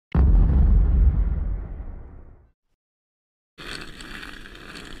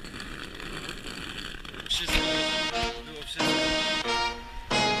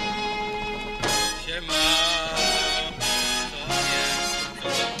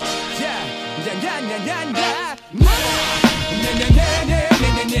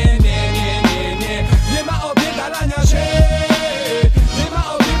Nie ma obiadalania się, nie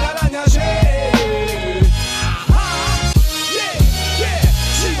ma obiadalania się.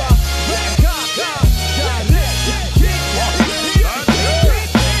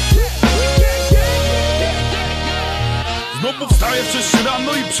 Znowu wstaję wcześniej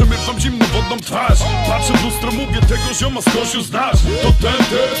rano i przemywam zimną wodną twarz. Patrzę w lustro, mówię, tego zioma z Kosiu znasz. To ten,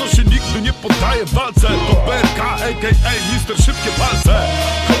 co się nigdy nie poddaje w walce. To BRK, a.k.a. Mister Szybkie Palce.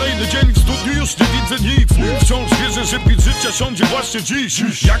 Kolejny dzień w studniu, już nie widzę nic. Wciąż wierzę, że bit życia siądzie właśnie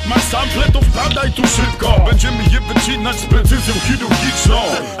dziś. Jak masz sample, to wpadaj tu szybko. Będziemy je wycinać z precyzją chirurgiczną.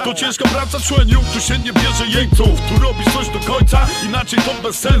 To ciężka praca człeniu, tu się nie bierze jeńców. Tu robisz coś do końca, inaczej to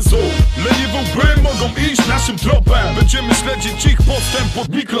bez sensu. Leniwą by mogą iść naszym tropem. Będziemy śledzić ich postęp pod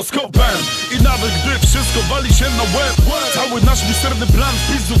mikroskopem. I nawet gdy wszystko wali się na łeb, cały nasz misterny plan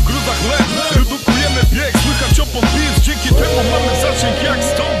wpisu w gruzach lep. Redukujemy bieg, słychać opon pis. Dzięki temu mamy zasięg jak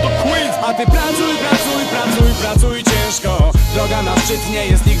stąd do Queens. A ty pracuj, pracuj, pracuj, pracuj ciężko. Droga na szczyt nie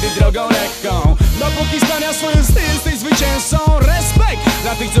jest nigdy drogą lekką. Dopóki spełnia swój styl, jesteś zwycięzcą. Respekt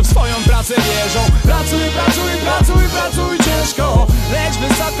dla tych, co w swoją pracę wierzą. Pracuj, pracuj, pracuj, pracuj ciężko. Leć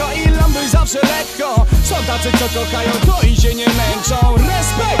wysoko i ląduj zawsze lekko. Są tacy, co kochają to i się nie męczą.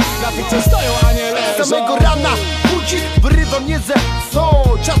 Respekt dla tych, co stoją, a nie leżą. Z samego rana budzik wyrywa mnie ze są.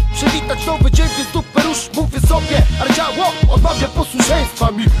 Czas przywitać nowy dzień, więc dupę rusz, mówię sobie. Ale ciało odmawia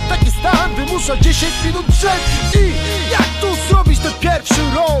posłuszeństwa mi. Taki stan wymusza 10 minut przed. I jak tu zrobić ten pierwszy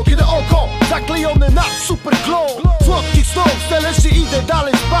rok, kiedy oko zaklejone na super glow. Słodkich snów stelecznie idę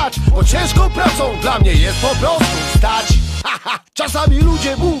dalej spać, bo ciężką pracą dla mnie jest po prostu stać. Czasami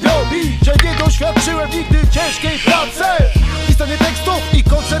ludzie mówią mi, że nie doświadczyłem nigdy ciężkiej pracy. Pisanie tekstów i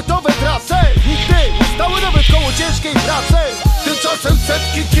koncertowe trasy nigdy nie stały nawet koło ciężkiej pracy. Tymczasem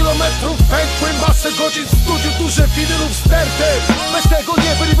setki kilometrów, pękłe masę godzin w studiu, duże winylów sterty. Bez tego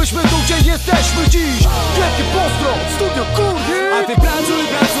nie bylibyśmy tu, gdzie jesteśmy dziś. Wielkie pozdro, studio Góry. A ty pracuj,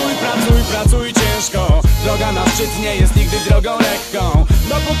 pracuj, pracuj, pracuj ciężko. Droga na szczyt nie jest nigdy drogą lekką.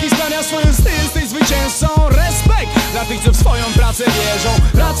 Dopóki spełnia swój styl, jesteś zwycięzcą. Respekt dla tych, co w swoją pracę wierzą.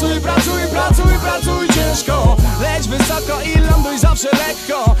 Pracuj, pracuj, pracuj, pracuj ciężko. Leć wysoko i ląduj zawsze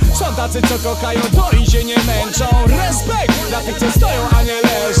lekko. Są tacy, co kochają to i się nie męczą. Respekt dla tych, co stoją, a nie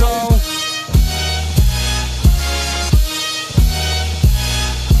leżą.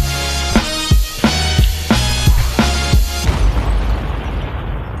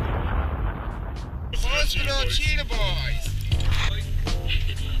 Pozdro Chillboys!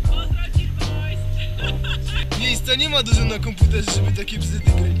 Pozdro Chillboys! Miejsca nie ma dużo na komputerze, żeby takie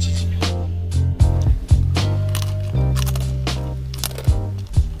bzydy kręcić.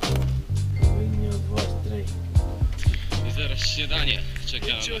 I zaraz śniadanie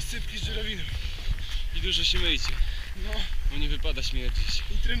czekamy. Jedźcie osypki z żurawinem. I dużo się myjcie, No bo nie wypada śmierdzić.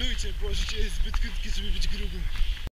 i trenujcie, bo życie jest zbyt krótkie, żeby być grubym.